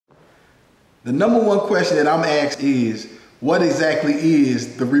The number one question that I'm asked is, what exactly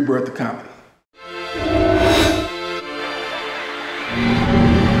is the Rebirth of Comedy?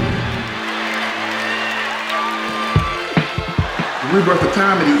 The Rebirth of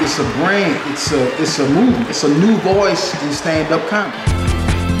Comedy is a brand, it's a movement, it's a new voice in stand-up comedy.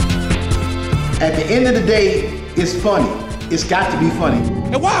 At the end of the day, it's funny. It's got to be funny.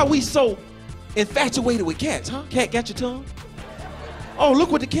 And why are we so infatuated with cats, huh? Cat got your tongue? Oh,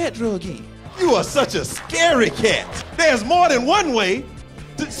 look what the cat drug in. You are such a scary cat. There's more than one way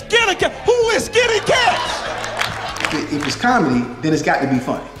to skin a cat. Who is skinning cats? If it's comedy, then it's got to be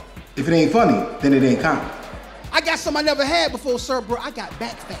funny. If it ain't funny, then it ain't comedy. I got something I never had before, sir, bro. I got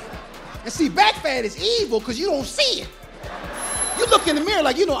back fat. And see, back fat is evil because you don't see it. You look in the mirror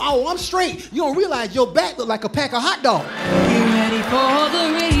like, oh, I'm straight. You don't realize your back look like a pack of hot dogs. Get ready for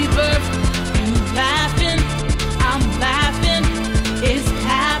the rebirth. You laughing, I'm laughing. It's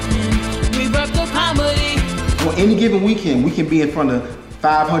happening. Rebirth of Comedy. On any given weekend, we can be in front of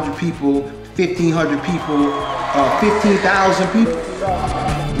 500 people, 1,500 people, 15,000 people.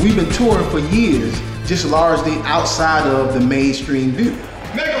 We've been touring for years, just largely outside of the mainstream view.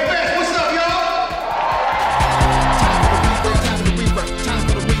 Mega Fest, what's up, y'all?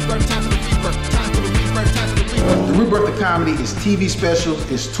 The Rebirth of Comedy is TV specials,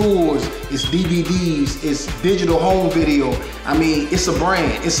 it's tours, it's DVDs, it's digital home video. I mean, it's a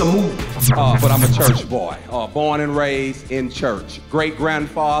brand, it's a movement. But I'm a church boy, born and raised in church.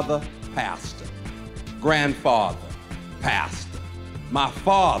 Great-grandfather, pastor. Grandfather, pastor. My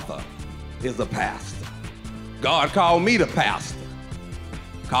father is a pastor. God called me the pastor.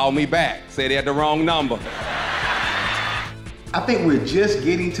 Called me back, said he had the wrong number. I think we're just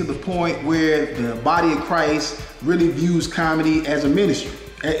getting to the point where the body of Christ really views comedy as a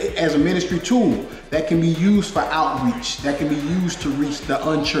ministry tool that can be used for outreach, that can be used to reach the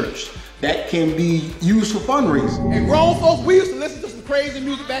unchurched, that can be used for fundraising. And grown folks, we used to listen to some crazy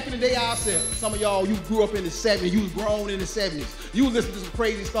music back in the day ourselves. Some of y'all, you grew up in the 70s, you was grown in the 70s. You listened to some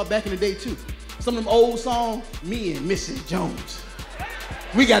crazy stuff back in the day too. Some of them old songs, me and Mrs. Jones.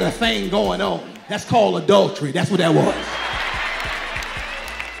 We got a thing going on. That's called adultery. That's what that was.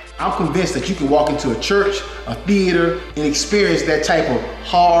 I'm convinced that you can walk into a church, a theater, and experience that type of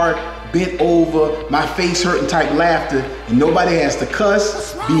hard, bent over, my face hurting type laughter, and nobody has to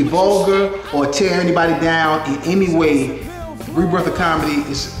cuss, be vulgar, or tear anybody down in any way. The Rebirth of Comedy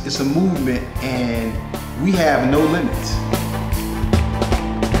is a movement, and we have no limits.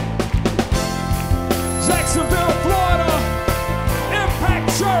 Jacksonville, Florida, Impact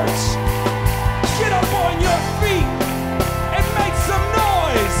Church. Get up on your feet and make some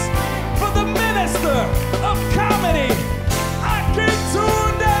noise for the minister of comedy,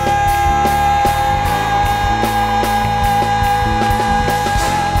 Akintunde.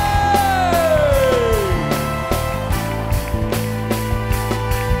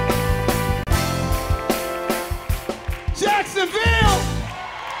 Jacksonville,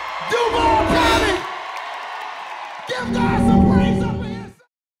 Duval.